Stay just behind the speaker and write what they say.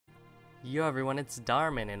Yo everyone, it's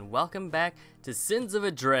Darmin, and welcome back to Sins of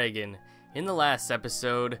a Dragon. In the last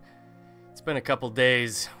episode, it's been a couple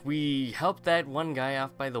days, we helped that one guy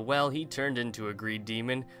off by the well. He turned into a greed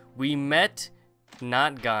demon. We met,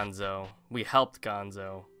 not Gonzo, we helped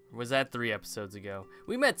Gonzo. Was that 3 episodes ago?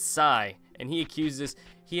 We met Sai, and he accused us,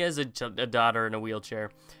 he has a daughter in a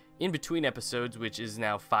wheelchair. In between episodes, which is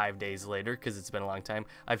now 5 days later, because it's been a long time,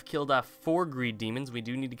 I've killed off 4 greed demons. We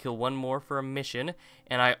do need to kill 1 more for a mission,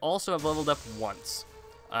 and I also have leveled up once.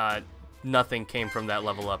 Nothing came from that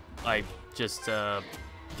level up. I just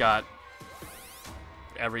got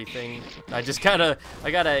everything. I got a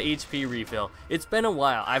HP refill. It's been a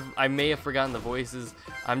while. I may have forgotten the voices.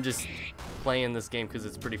 I'm just playing this game because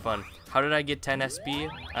it's pretty fun. How did I get 10 SP?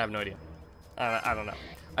 I have no idea. I don't know.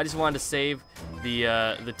 I just wanted to save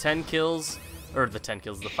the 10 kills, or the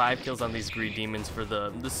 5 kills on these greed demons for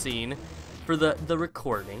the scene, for the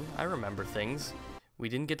recording. I remember things. We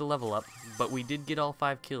didn't get to level up, but we did get all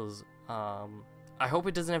 5 kills. I hope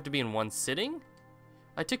it doesn't have to be in one sitting.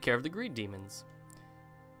 I took care of the greed demons.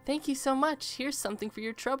 Thank you so much. Here's something for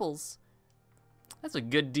your troubles. That's a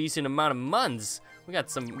good, decent amount of muns. We got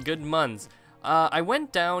some good muns. I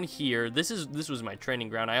went down here. This was my training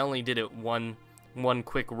ground. I only did it one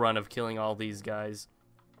quick run of killing all these guys.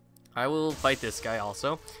 I will fight this guy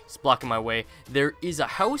also. He's blocking my way. There is a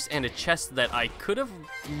house and a chest that I could have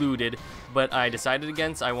looted, but I decided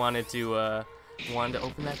against. I wanted to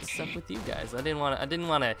open that stuff with you guys. I didn't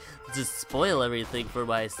want to just spoil everything for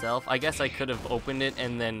myself. I guess I could have opened it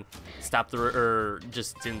and then stopped or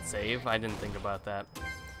just didn't save. I didn't think about that.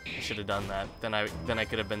 I should have done that. Then I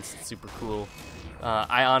could have been super cool.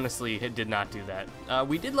 I honestly did not do that.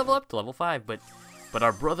 We did level up to level 5, but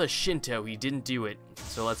our brother Shinto, he didn't do it.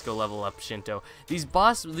 So let's go level up Shinto. These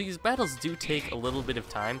battles do take a little bit of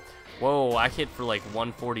time. Whoa, I hit for like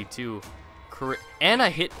 142. And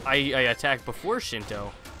I attacked before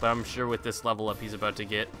Shinto, but I'm sure with this level up he's about to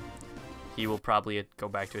get, he will probably go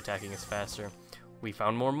back to attacking us faster. We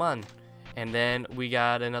found more mun. And then we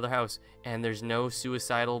got another house, and there's no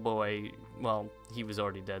suicidal boy. Well, he was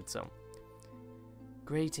already dead, so.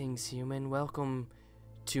 Greetings, human. Welcome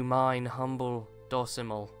to mine humble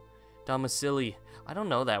domicile. I don't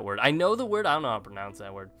know that word. I know the word. I don't know how to pronounce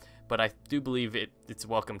that word, but I do believe it's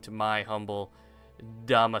welcome to my humble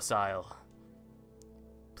domicile.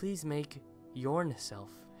 Please make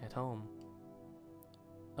yourself at home.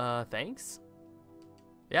 Thanks.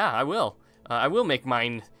 Yeah, I will. I will make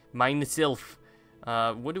myself.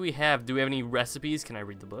 What do we have? Do we have any recipes? Can I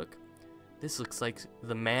read the book? This looks like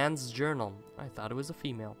the man's journal. I thought it was a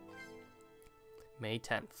female. May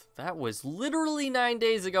 10th. That was literally 9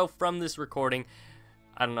 days ago from this recording.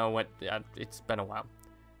 I don't know what, it's been a while.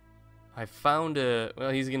 I found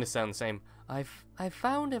well, he's gonna sound the same. I've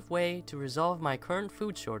found a way to resolve my current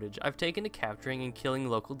food shortage. I've taken to capturing and killing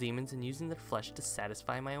local demons and using their flesh to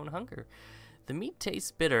satisfy my own hunger. The meat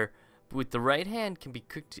tastes bitter, but with the right hand can be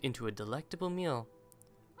cooked into a delectable meal.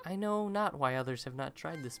 I know not why others have not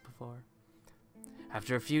tried this before.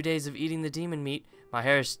 After a few days of eating the demon meat, my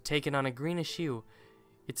hair has taken on a greenish hue.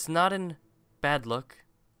 It's not in bad look,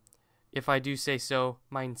 if I do say so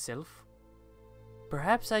myself.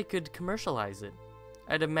 Perhaps I could commercialize it.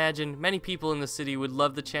 I'd imagine many people in the city would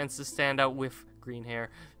love the chance to stand out with green hair.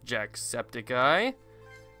 Jacksepticeye.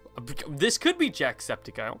 This could be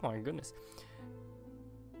Jacksepticeye. Oh my goodness.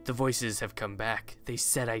 The voices have come back. They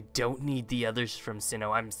said I don't need the others from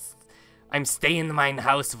Sinnoh. I'm staying in my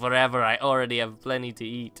house forever. I already have plenty to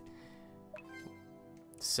eat.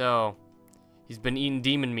 So, he's been eating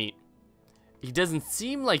demon meat. He doesn't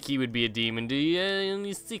seem like he would be a demon. Do you have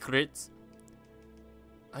any secrets?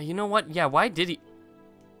 You know what? Yeah, why did he?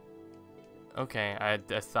 Okay, I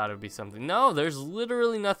thought it would be something. No, there's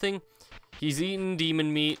literally nothing. He's eating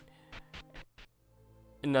demon meat.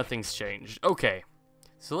 And nothing's changed. Okay.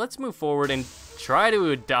 So let's move forward and try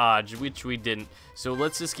to dodge, which we didn't. So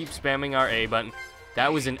let's just keep spamming our A button.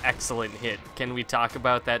 That was an excellent hit. Can we talk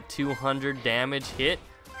about that 200 damage hit?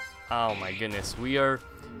 Oh my goodness. We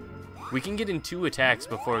can get in 2 attacks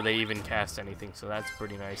before they even cast anything, so that's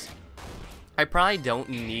pretty nice. I probably don't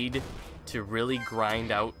need to really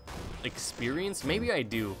grind out experience. Maybe I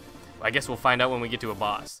do. I guess we'll find out when we get to a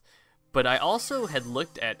boss. But I also had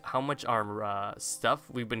looked at how much our stuff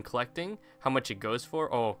we've been collecting, how much it goes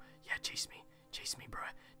for. Oh, yeah, chase me, bro,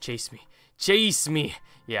 chase me.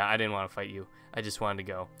 Yeah, I didn't want to fight you. I just wanted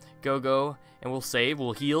to go, and we'll save,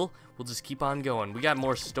 we'll heal, we'll just keep on going. We got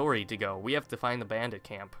more story to go. We have to find the bandit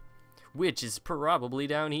camp, which is probably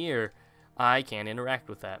down here. I can't interact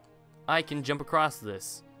with that. I can jump across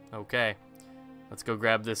this. Okay, let's go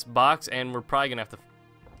grab this box, and we're probably gonna have to.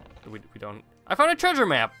 We don't. I found a treasure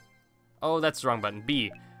map. Oh, that's the wrong button.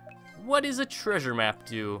 B. What does a treasure map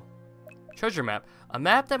do? Treasure map. A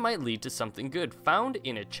map that might lead to something good. Found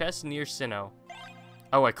in a chest near Shinto.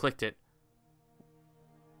 Oh, I clicked it.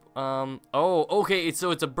 Oh, okay,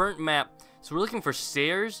 so it's a burnt map. So we're looking for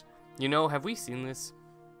stairs. You know, have we seen this?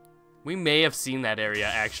 We may have seen that area,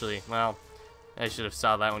 actually. Well, I should have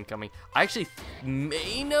saw that one coming. I actually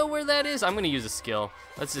may know where that is. I'm gonna use a skill.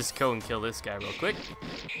 Let's just go and kill this guy real quick.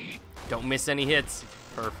 Don't miss any hits.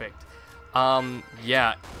 Perfect.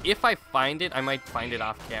 Yeah, if I find it, I might find it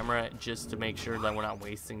off camera just to make sure that we're not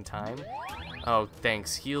wasting time. Oh,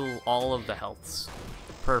 thanks. Heal all of the healths.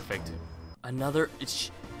 Perfect. Another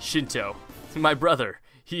Shinto, my brother.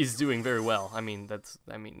 He's doing very well. I mean,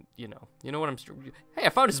 you know what I'm. Hey, I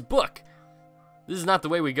found his book. This is not the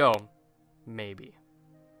way we go. Maybe.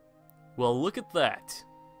 Well, look at that.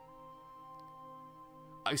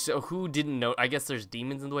 So who didn't know? I guess there's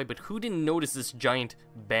demons in the way, but who didn't notice this giant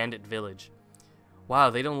bandit village? Wow,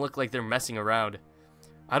 they don't look like they're messing around.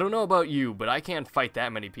 I don't know about you, but I can't fight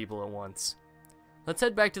that many people at once. Let's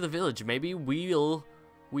head back to the village. Maybe we will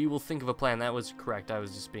think of a plan. That was correct. I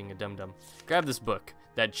was just being a dum-dum. Grab this book.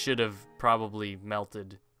 That should have probably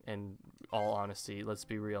melted, in all honesty. Let's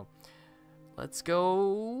be real. Let's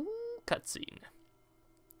go cutscene.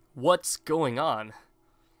 What's going on?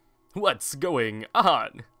 What's going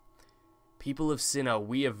on? People of Shinto,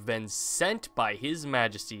 we have been sent by His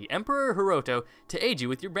Majesty, Emperor Hiroto, to aid you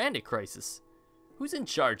with your bandit crisis. Who's in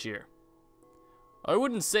charge here? I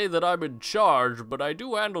wouldn't say that I'm in charge, but I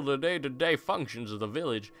do handle the day-to-day functions of the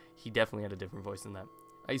village. He definitely had a different voice than that.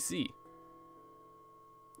 I see.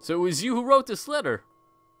 So it was you who wrote this letter?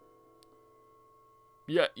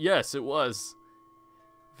 Yes, it was.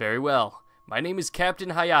 Very well. My name is Captain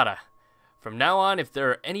Hayata. From now on, if there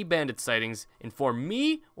are any bandit sightings, inform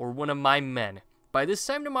me or one of my men. By this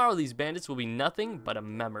time tomorrow, these bandits will be nothing but a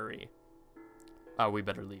memory. Oh, we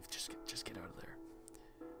better leave. Just get out of there.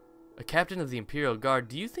 A captain of the Imperial Guard,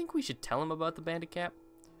 do you think we should tell him about the bandit cap?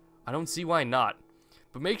 I don't see why not.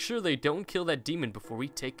 But make sure they don't kill that demon before we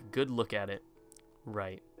take a good look at it.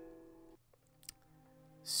 Right.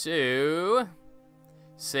 So,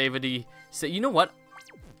 you know what?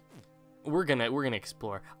 We're gonna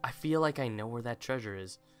explore. I feel like I know where that treasure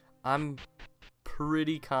is. I'm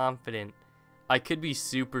pretty confident. I could be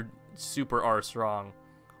super arse wrong,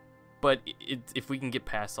 but if we can get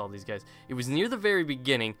past all these guys, it was near the very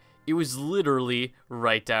beginning. It was literally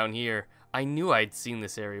right down here. I knew I'd seen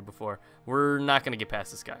this area before. We're not gonna get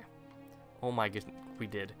past this guy. Oh my goodness, we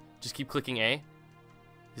did. Just keep clicking A.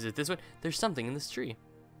 Is it this one? There's something in this tree.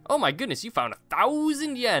 Oh my goodness, you found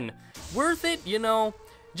 1,000 yen. Worth it, you know.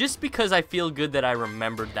 Just because I feel good that I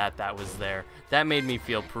remembered that was there. That made me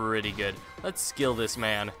feel pretty good. Let's skill this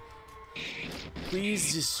man.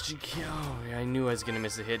 Please just... Oh, I knew I was going to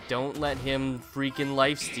miss a hit. Don't let him freaking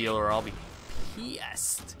lifesteal or I'll be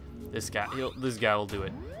pissed. This guy will do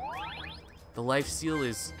it. The lifesteal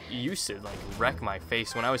is... used to, like, wreck my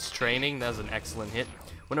face. When I was training, that was an excellent hit.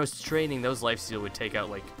 When I was training, those lifesteal would take out,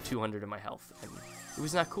 like, 200 of my health. And it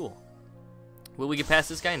was not cool. Will we get past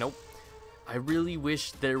this guy? Nope. I really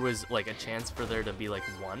wish there was like a chance for there to be like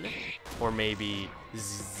 1 or maybe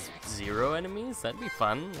 0 enemies. That'd be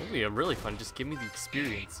fun. That'd be really fun. Just give me the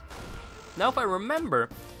experience. Now, if I remember,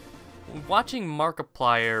 watching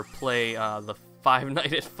Markiplier play the Five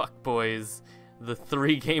Nights at Fuckboys, the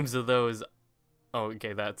 3 games of those. Oh,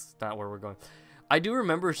 okay, that's not where we're going. I do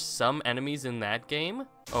remember some enemies in that game.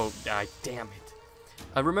 Oh, damn it.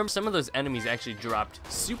 I remember some of those enemies actually dropped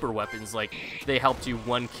super weapons, like they helped you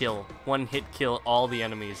one hit kill all the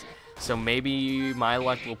enemies. So maybe my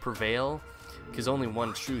luck will prevail, because only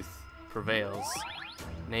one truth prevails.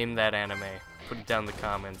 Name that anime. Put it down in the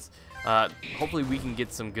comments. Hopefully we can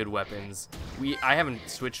get some good weapons. I haven't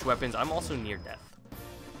switched weapons. I'm also near death.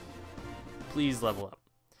 Please level up.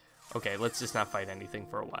 Okay, let's just not fight anything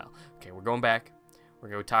for a while. Okay, we're going back. We're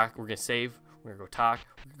gonna talk. We're gonna save. We're gonna go talk,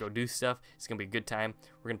 we're gonna go do stuff. It's gonna be a good time.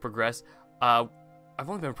 We're gonna progress. I've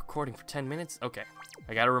only been recording for 10 minutes. Okay,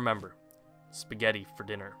 I gotta remember. Spaghetti for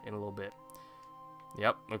dinner in a little bit.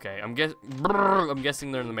 Yep, okay. I'm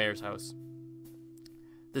guessing they're in the mayor's house.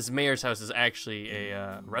 This mayor's house is actually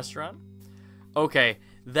a restaurant. Okay,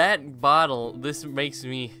 that bottle, this makes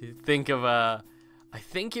me think of I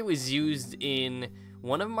think it was used in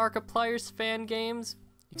one of Markiplier's fan games.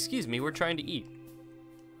 Excuse me, we're trying to eat.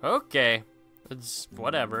 Okay. It's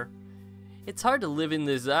whatever. It's hard to live in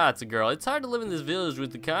this. It's a girl. It's hard to live in this village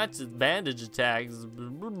with the constant bandage attacks.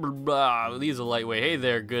 These are lightweight. Hey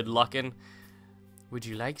there, good luckin'. Would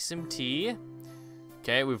you like some tea?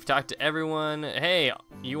 Okay, we've talked to everyone. Hey,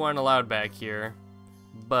 you aren't allowed back here.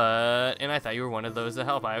 And I thought you were one of those to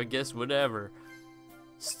help. I would guess whatever.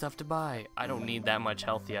 Stuff to buy. I don't need that much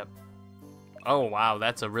health yet. Oh, wow,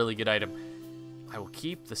 that's a really good item. I will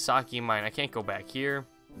keep the sake in mind. I can't go back here.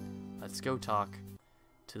 Let's go talk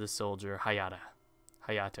to the soldier, Hayato.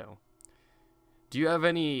 Do you have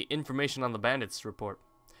any information on the bandits report?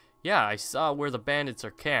 Yeah, I saw where the bandits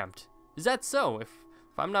are camped. Is that so? If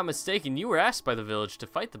I'm not mistaken, you were asked by the village to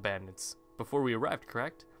fight the bandits before we arrived,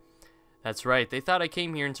 correct? That's right. They thought I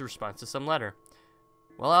came here in response to some letter.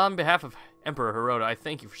 Well, on behalf of Emperor Hiroto, I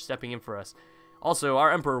thank you for stepping in for us. Also,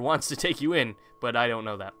 our emperor wants to take you in, but I don't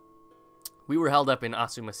know that. We were held up in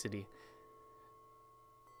Asuma City.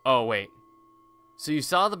 Oh, wait. So you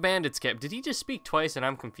saw the bandits camp. Did he just speak twice and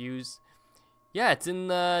I'm confused? Yeah, it's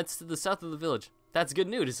to the south of the village. That's good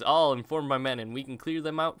news. I'll inform my men and we can clear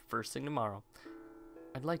them out first thing tomorrow.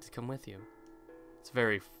 I'd like to come with you. It's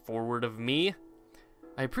very forward of me.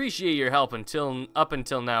 I appreciate your help up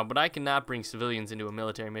until now, but I cannot bring civilians into a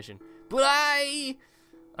military mission. But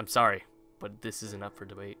I'm sorry, but this isn't up for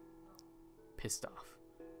debate. Pissed off.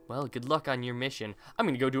 Well, good luck on your mission. I'm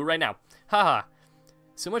gonna go do it right now. Haha.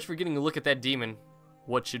 So much for getting a look at that demon.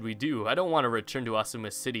 What should we do? I don't want to return to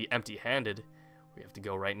Asuma City empty-handed. We have to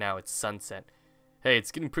go right now. It's sunset. Hey,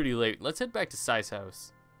 it's getting pretty late. Let's head back to Sai's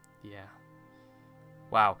house. Yeah.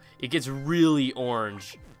 Wow, it gets really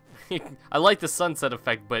orange. I like the sunset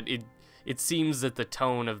effect, but it seems that the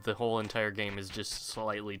tone of the whole entire game is just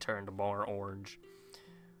slightly turned more orange.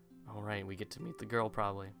 Alright, we get to meet the girl,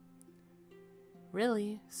 probably.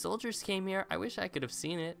 Really? Soldiers came here? I wish I could have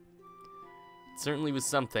seen it. It certainly was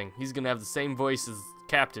something. He's gonna have the same voice as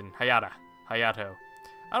Captain Hayato.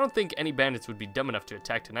 I don't think any bandits would be dumb enough to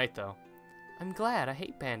attack tonight, though. I'm glad. I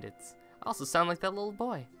hate bandits. I also sound like that little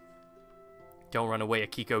boy. Don't run away,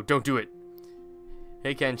 Akiko. Don't do it.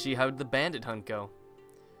 Hey, Kenshi, how did the bandit hunt go?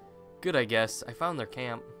 Good, I guess. I found their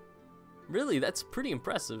camp. Really? That's pretty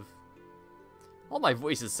impressive. All my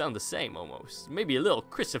voices sound the same, almost. Maybe a little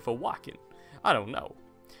Christopher Walken. I don't know.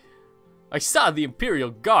 I saw the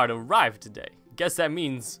Imperial Guard arrive today. Guess that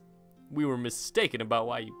means we were mistaken about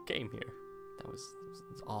why you came here. That was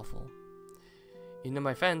awful. In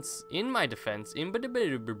my defense,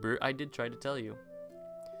 I did try to tell you.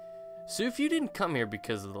 So if you didn't come here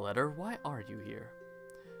because of the letter, why are you here?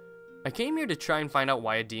 I came here to try and find out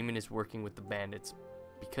why a demon is working with the bandits,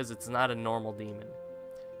 because it's not a normal demon.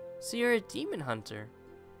 So you're a demon hunter?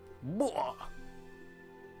 Blah.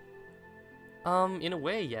 In a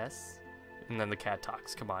way, yes. And then the cat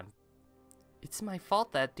talks, come on. It's my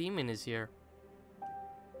fault that demon is here.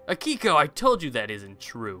 Akiko, I told you that isn't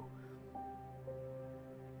true.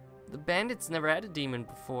 The bandits never had a demon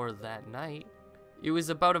before that night. It was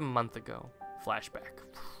about a month ago. Flashback.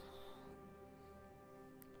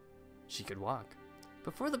 She could walk.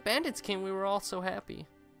 Before the bandits came, we were all so happy.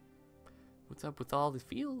 What's up with all the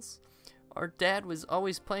feels? Our dad was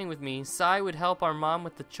always playing with me. Sai would help our mom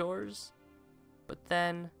with the chores. But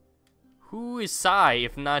then, who is Sai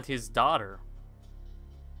if not his daughter?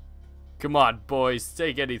 Come on, boys,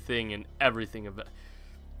 take anything and everything of it.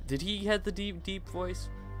 Did he have the deep voice?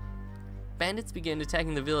 Bandits began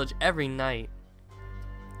attacking the village every night.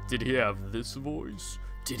 Did he have this voice?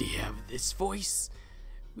 Did he have this voice?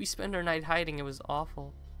 We spent our night hiding. It was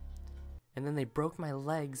awful. And then they broke my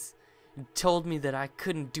legs and told me that I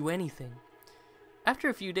couldn't do anything. After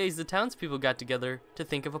a few days, the townspeople got together to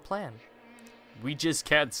think of a plan. We just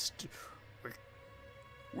can't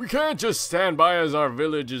we can't just stand by as our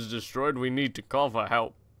village is destroyed. We need to call for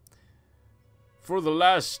help. For the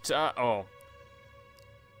last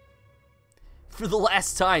For the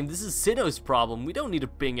last time, this is Sinnoh's problem. We don't need to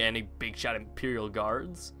bring any big shot Imperial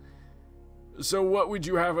guards. So what would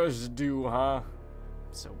you have us do, huh?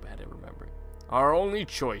 I'm so bad at remembering. Our only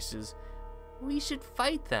choice is we should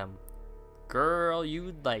fight them. Girl,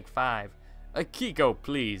 you'd like 5. Akiko,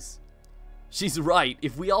 please. She's right.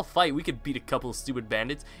 If we all fight, we could beat a couple of stupid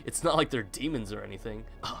bandits. It's not like they're demons or anything.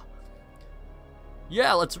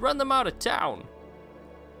 Yeah, let's run them out of town.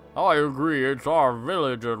 I agree. It's our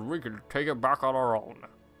village and we can take it back on our own.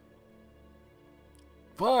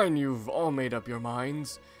 Fine, you've all made up your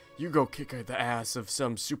minds. You go kick the ass of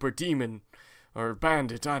some super demon or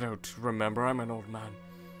bandit. I don't remember. I'm an old man.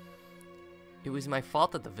 It was my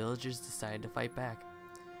fault that the villagers decided to fight back.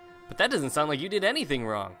 But that doesn't sound like you did anything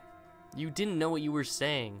wrong. You didn't know what you were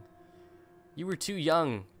saying. You were too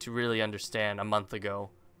young to really understand a month ago.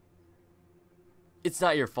 It's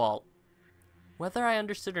not your fault. Whether I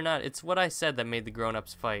understood or not, it's what I said that made the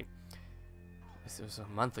grown-ups fight. This was a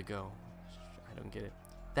month ago. I don't get it.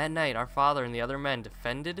 That night, our father and the other men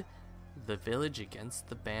defended the village against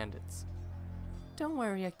the bandits. Don't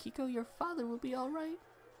worry, Akiko, your father will be alright.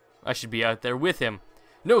 I should be out there with him.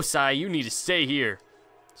 No, Sai, you need to stay here.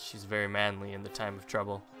 She's very manly in the time of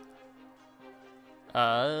trouble.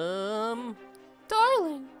 Darling.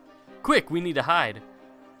 Quick, we need to hide.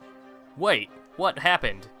 Wait, what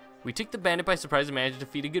happened? We took the bandit by surprise and managed to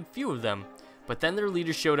defeat a good few of them. But then their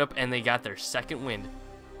leader showed up and they got their second wind.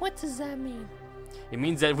 What does that mean? It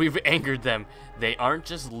means that we've angered them. They aren't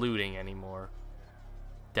just looting anymore.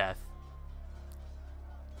 Death.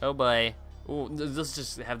 Oh boy. Ooh, let's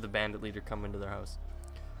just have the bandit leader come into their house.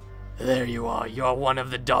 There you are. You're one of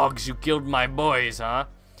the dogs who killed my boys, huh?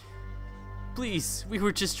 Please, we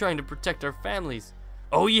were just trying to protect our families.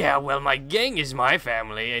 Oh yeah, well my gang is my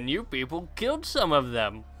family and you people killed some of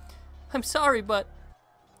them. I'm sorry, but...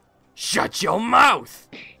 Shut your mouth!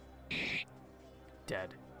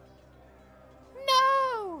 Dead.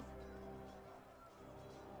 No!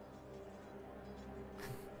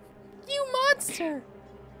 You monster!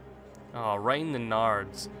 Oh, right in the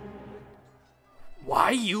nards.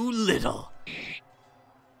 Why, you little?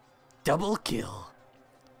 Double kill.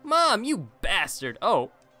 Mom, you bastard.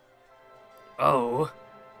 Oh. Oh.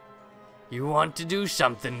 You want to do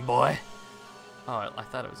something, boy? Oh, I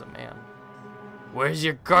thought it was a man. Where's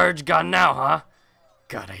your courage gone now, huh?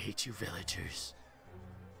 God, I hate you villagers.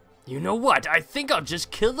 You know what? I think I'll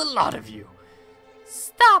just kill the lot of you.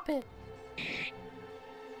 Stop it!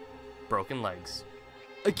 Broken legs.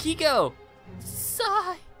 Akiko!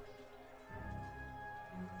 Sigh!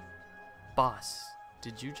 Boss,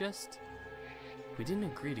 did you just... We didn't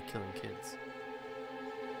agree to killing kids.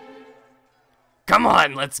 Come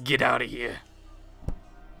on, let's get out of here.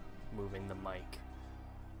 Moving the mic.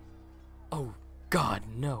 Oh, God,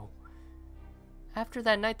 no. After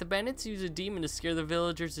that night, the bandits used a demon to scare the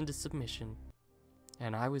villagers into submission.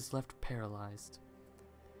 And I was left paralyzed.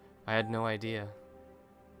 I had no idea.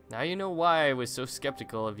 Now you know why I was so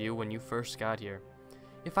skeptical of you when you first got here.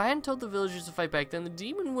 If I hadn't told the villagers to fight back then, the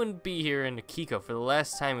demon wouldn't be here in Akiko for the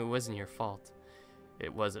last time. It wasn't your fault.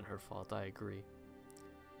 It wasn't her fault, I agree.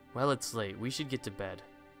 Well, it's late. We should get to bed.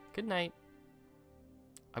 Good night.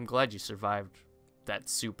 I'm glad you survived that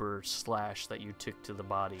super slash that you took to the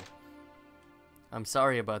body. I'm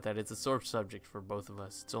sorry about that. It's a sore subject for both of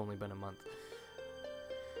us. It's only been a month.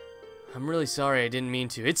 I'm really sorry. I didn't mean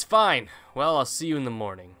to. It's fine. Well, I'll see you in the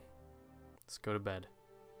morning. Let's go to bed.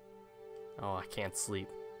 Oh, I can't sleep.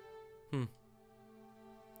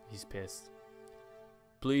 He's pissed.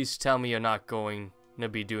 Please tell me you're not going to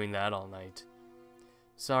be doing that all night.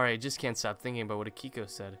 Sorry, I just can't stop thinking about what Akiko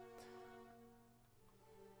said.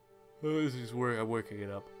 Oh, this is I'm working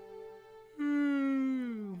it up.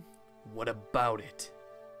 What about it?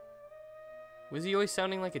 Was he always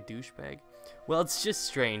sounding like a douchebag? Well, it's just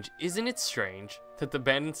strange. Isn't it strange that the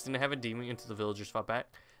bandits didn't have a demon until the villagers fought back?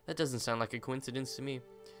 That doesn't sound like a coincidence to me.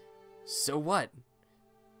 So what?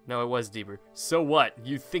 No, it was deeper. So what?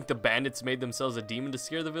 You think the bandits made themselves a demon to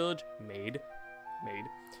scare the village? Made.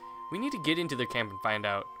 We need to get into their camp and find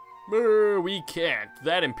out. We can't.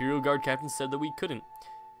 That Imperial Guard captain said that we couldn't.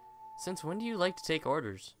 Since when do you like to take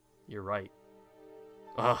orders? You're right.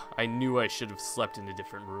 Ugh, I knew I should have slept in a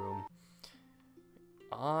different room.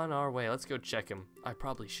 On our way. Let's go check him. I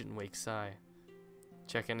probably shouldn't wake Sai.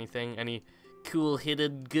 Check anything? Any cool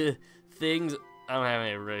hidden things? I don't have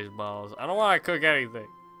any raised balls. I don't want to cook anything.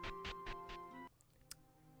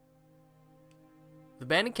 The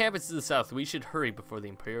bandit camp is to the south. We should hurry before the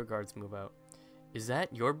Imperial Guards move out. Is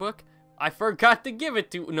that your book? I forgot to give it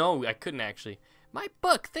to... No, I couldn't actually. My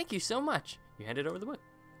book. Thank you so much. You handed over the book.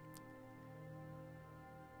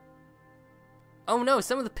 Oh no,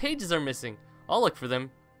 some of the pages are missing. I'll look for them.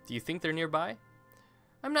 Do you think they're nearby?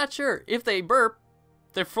 I'm not sure. If they burp,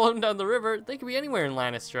 they're floating down the river. They could be anywhere in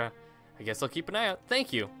Lanistra. I guess I'll keep an eye out.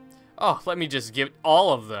 Thank you. Oh, let me just give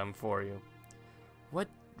all of them for you.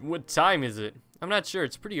 What time is it? I'm not sure.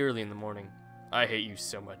 It's pretty early in the morning. I hate you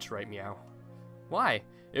so much, right, Meow? Why?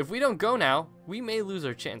 If we don't go now, we may lose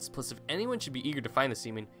our chance. Plus, if anyone should be eager to find the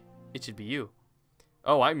seaman, it should be you.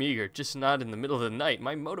 Oh, I'm eager, just not in the middle of the night.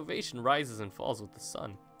 My motivation rises and falls with the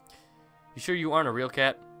sun. You sure you aren't a real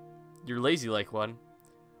cat? You're lazy like one.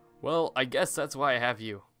 Well, I guess that's why I have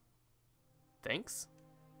you. Thanks.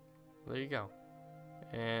 There you go.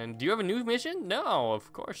 And do you have a new mission? No,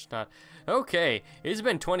 of course not. Okay, it's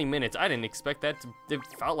been 20 minutes. I didn't expect that to... It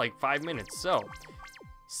felt like 5 minutes, so...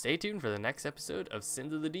 Stay tuned for the next episode of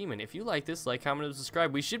Sins of the Demon. If you like this, like, comment, and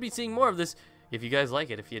subscribe. We should be seeing more of this if you guys like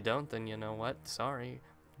it. If you don't, then you know what? Sorry.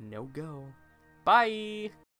 No go. Bye!